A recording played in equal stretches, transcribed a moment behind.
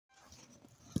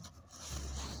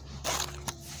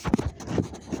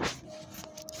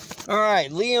All right,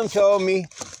 Liam told me,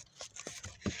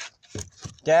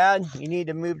 Dad, you need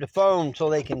to move the phone so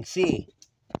they can see.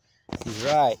 He's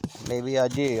right. Maybe I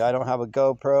do. I don't have a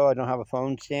GoPro. I don't have a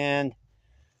phone stand.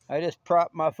 I just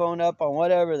prop my phone up on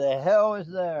whatever the hell is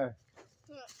there.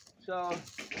 So,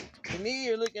 to me,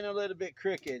 you're looking a little bit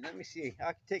crooked. Let me see.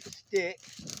 I can take a stick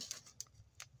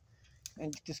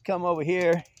and just come over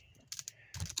here.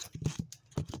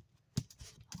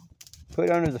 Put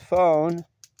it under the phone.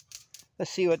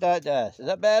 Let's see what that does. Is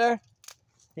that better?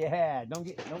 Yeah. Don't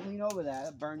lean over that.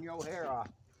 That'll burn your hair off.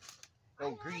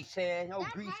 Old grease head. Old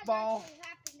grease ball. That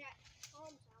happened at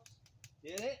Mom's house.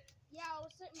 Did it? Yeah, I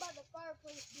was sitting by the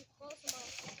fireplace too close and my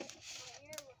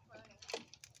hair was burning.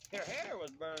 Your hair was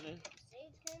burning?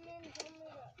 Sage came in and told me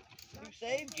to... Who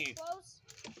saved you? Close.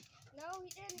 No, he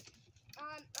didn't.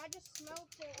 I just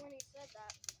smelled it when he said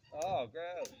that. Oh,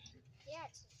 gross. Yeah,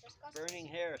 it's disgusting. Burning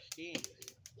hair stinks.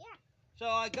 Yeah. So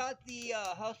I got the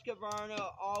Husqvarna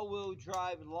all-wheel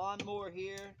drive lawnmower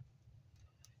here.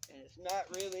 And it's not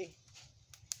really...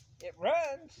 It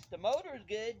runs. The motor's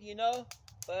good, you know.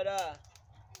 But,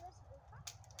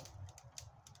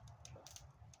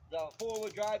 the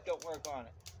four-wheel drive don't work on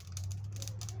it.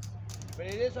 But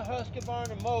it is a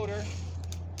Husqvarna motor.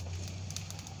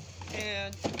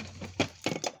 And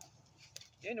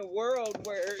in a world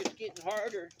where it's getting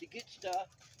harder to get stuff,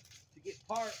 to get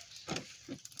parts,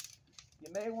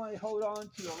 you may want to hold on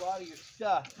to a lot of your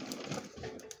stuff.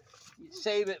 You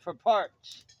save it for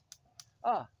parts.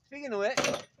 Ah, speaking of which,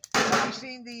 have you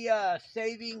seen the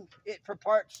Saving It for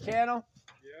Parts channel?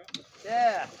 Yeah.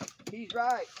 Yeah, he's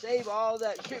right. Save all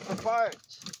that shit for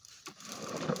parts.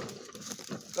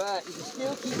 But you can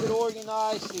still keep it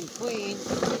organized and clean.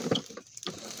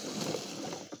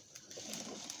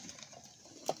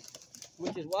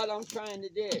 Which is what I'm trying to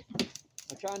do.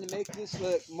 I'm trying to make this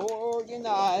look more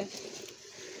organized,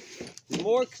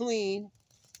 more clean.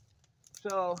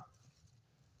 So,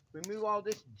 remove all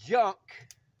this junk.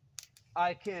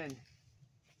 I can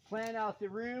plan out the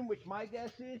room, which my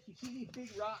guess is, you see these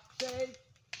big rocks, Sage?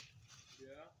 Yeah.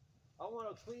 I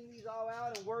want to clean these all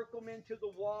out and work them into the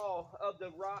wall of the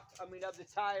of the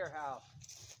tire house.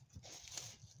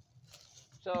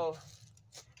 So,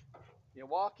 you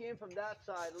walk in from that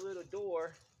side, a little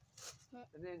door,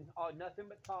 and then nothing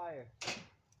but tire.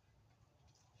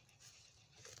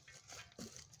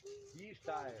 Used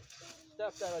tires.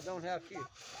 Stuff that I don't have to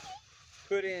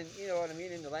put in, you know what I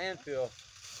mean, in the landfill.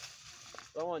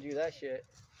 Don't want to do that shit.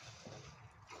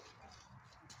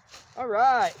 All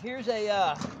right, here's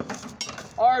a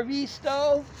RV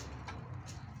stove.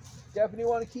 Definitely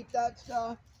want to keep that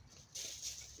stuff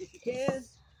if you can.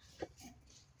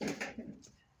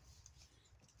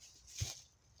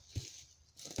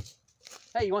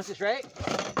 Hey, you want this rake?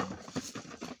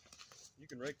 You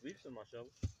can rake leaves in my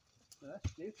shovel. No, that's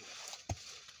stupid.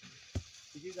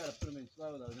 You gotta put them in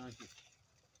slow though, don't you?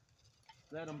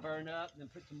 Let them burn up, then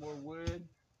put some more wood.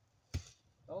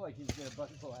 Oh, I can just get a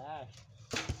bucket full of ash.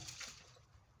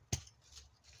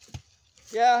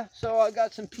 Yeah, so I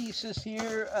got some pieces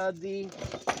here of the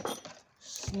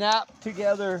snap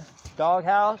together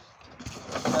doghouse.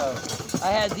 So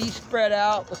I had these spread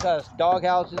out because dog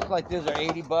houses like this are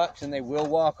 80 bucks and they will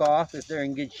walk off if they're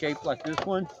in good shape like this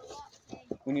one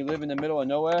when you live in the middle of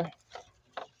nowhere.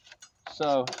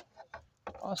 So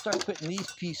I'll start putting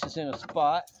these pieces in a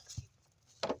spot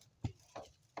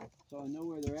so I know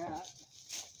where they're at.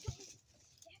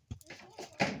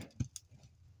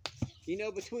 You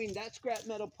know, between that scrap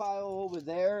metal pile over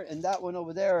there and that one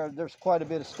over there, there's quite a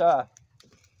bit of stuff.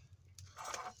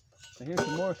 So here's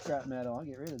some more scrap metal. I'll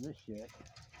get rid of this shit.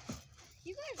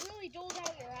 You guys really doled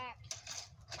out your axe.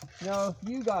 No,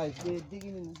 you guys did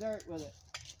digging in the dirt with it.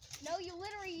 No, you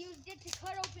literally used it to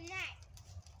cut open that.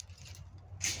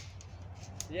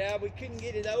 Yeah, we couldn't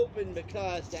get it open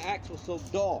because the axe was so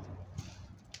dull.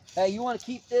 Hey, you want to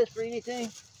keep this for anything?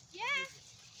 Yeah.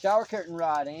 Shower curtain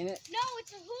rod, ain't it? No,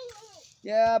 it's a hula hoop.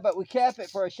 Yeah, but we kept it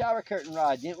for a shower curtain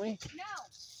rod, didn't we? No.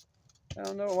 I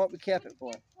don't know what we kept it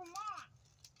for. For Mom.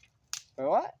 For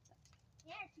what?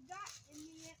 Yeah, she got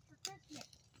it for Christmas.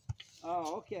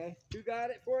 Oh, okay. Who got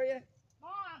it for you?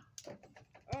 Mom.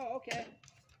 Oh, okay.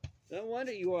 No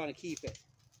wonder you want to keep it.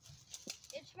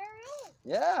 It's very old.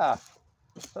 Yeah.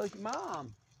 So's your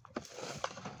mom.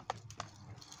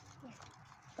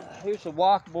 Here's a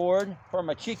walk board for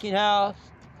my chicken house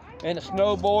and a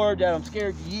snowboard that I'm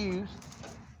scared to use.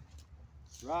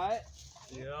 Right?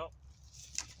 Yeah.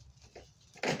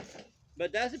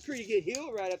 But that's a pretty good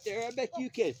hill right up there. I bet you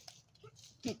could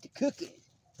get to cooking.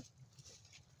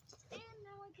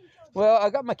 Well, I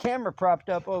got my camera propped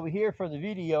up over here for the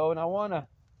video, and I want to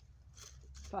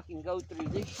fucking go through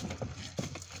this shit.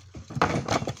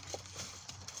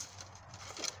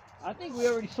 I think we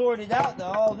already sorted out though.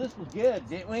 All this was good,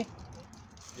 didn't we?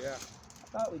 Yeah. I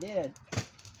thought we did.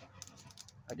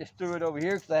 I just threw it over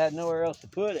here because I had nowhere else to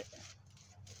put it.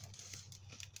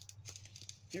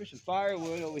 Here's some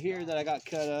firewood over here that I got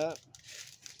cut up.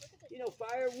 You know,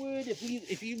 firewood. If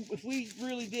we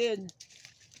really did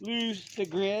lose the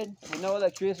grid with no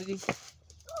electricity,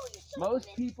 most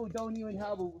people don't even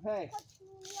have a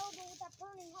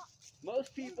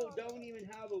most people don't even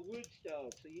have a wood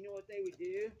stove. So you know what they would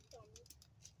do?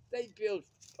 They'd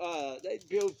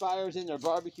build fires in their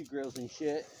barbecue grills and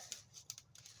shit,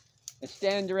 and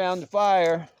stand around the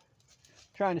fire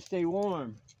trying to stay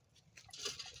warm.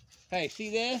 Hey, see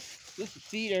this? This is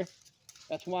cedar.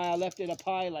 That's why I left it up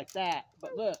high like that.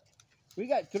 But look, we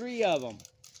got 3 of them.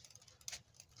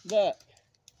 Look,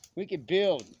 we could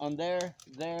build on there,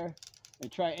 and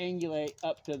triangulate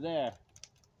up to there.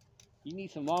 You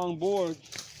need some long boards.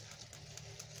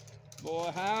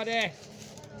 Boy, howdy.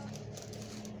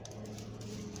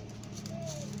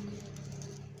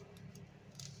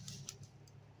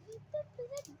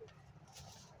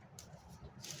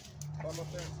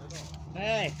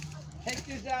 Hey, take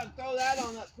this out and throw that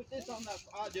on that. Put this on that.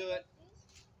 I'll do it.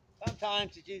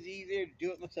 Sometimes it's just easier to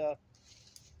do it myself.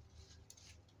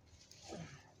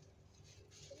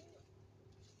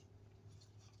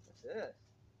 What's this?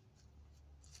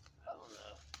 I don't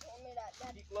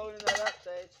know. Keep loading that up,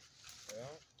 Sage.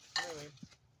 Yeah. Really.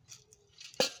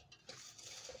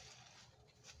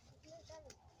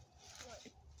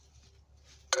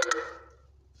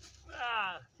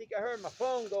 I think I heard my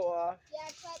phone go off. Yeah,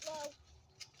 it's quite low.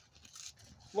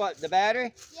 What, the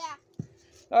battery? Yeah.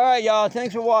 All right, y'all.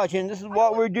 Thanks for watching. This is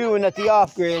what we're doing at the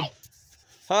off-grid.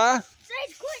 Huh?